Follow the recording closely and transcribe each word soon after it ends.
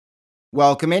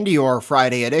Welcome into your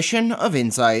Friday edition of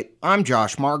Insight. I'm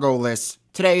Josh Margolis.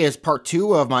 Today is part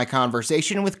 2 of my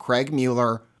conversation with Craig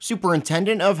Mueller,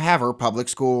 Superintendent of Havre Public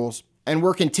Schools. And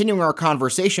we're continuing our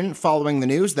conversation following the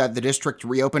news that the district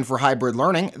reopened for hybrid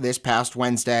learning this past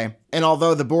Wednesday. And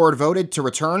although the board voted to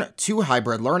return to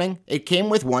hybrid learning, it came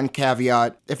with one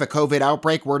caveat. If a COVID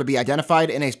outbreak were to be identified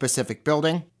in a specific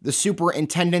building, the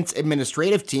superintendent's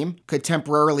administrative team could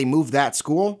temporarily move that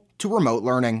school to remote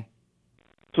learning.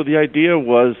 So the idea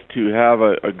was to have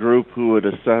a group who would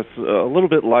assess a little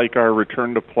bit like our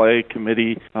return to play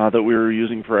committee that we were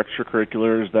using for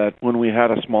extracurriculars, that when we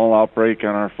had a small outbreak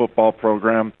on our football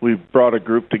program, we brought a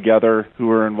group together who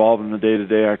were involved in the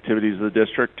day-to-day activities of the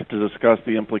district to discuss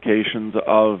the implications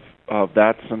of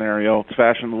that scenario. It's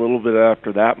fashioned a little bit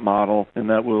after that model, in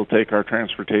that we'll take our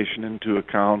transportation into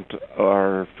account,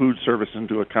 our food service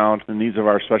into account, the needs of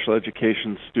our special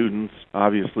education students.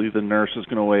 Obviously, the nurse is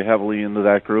going to weigh heavily into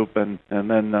that group, and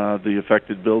then the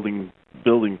affected building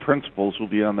principals will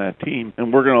be on that team.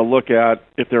 And we're going to look at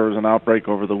if there was an outbreak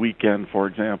over the weekend, for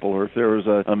example, or if there was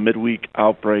a midweek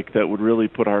outbreak that would really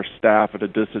put our staff at a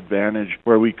disadvantage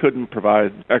where we couldn't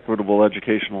provide equitable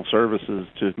educational services,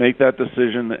 to make that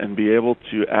decision and be able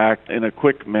to act in a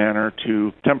quick manner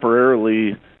to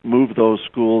temporarily move those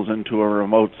schools into a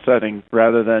remote setting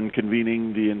rather than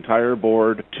convening the entire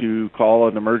board to call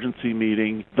an emergency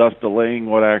meeting, thus delaying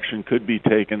what action could be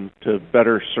taken to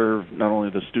better serve not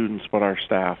only the students but our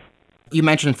staff. You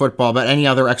mentioned football, but any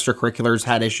other extracurriculars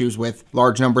had issues with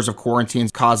large numbers of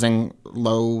quarantines causing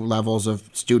low levels of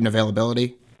student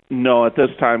availability? No, at this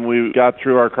time we got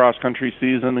through our cross-country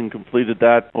season and completed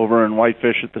that over in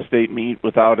Whitefish at the state meet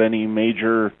without any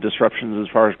major disruptions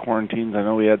as far as quarantines. I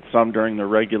know we had some during the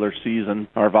regular season.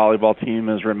 Our volleyball team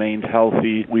has remained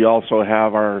healthy. We also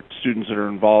have our students that are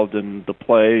involved in the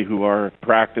play who are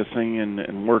practicing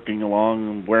and working along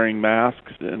and wearing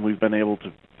masks, and we've been able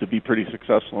to be pretty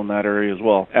successful in that area as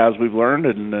well. As we've learned,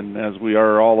 and as we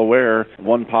are all aware,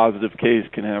 one positive case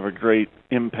can have a great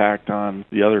impact on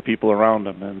the other people around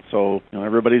them. And so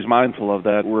everybody's mindful of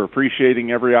that. We're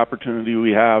appreciating every opportunity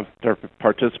we have to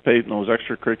participate in those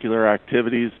extracurricular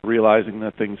activities, realizing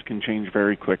that things can change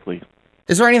very quickly.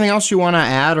 Is there anything else you want to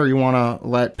add, or you want to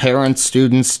let parents,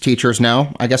 students, teachers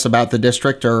know, I guess, about the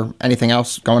district or anything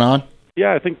else going on?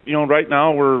 Yeah, I think, right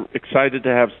now we're excited to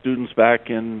have students back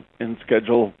in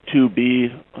Schedule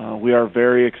 2B. We are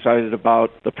very excited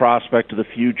about the prospect of the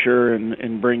future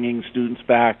and bringing students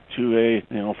back to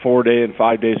a 4-day and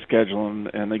 5-day schedule.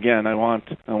 And again, I want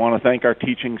to thank our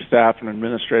teaching staff and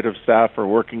administrative staff for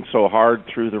working so hard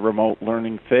through the remote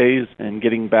learning phase and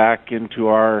getting back into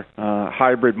our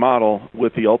hybrid model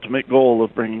with the ultimate goal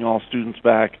of bringing all students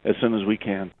back as soon as we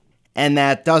can. And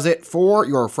that does it for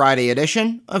your Friday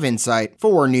edition of Insight.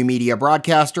 For New Media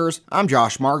Broadcasters, I'm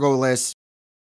Josh Margolis.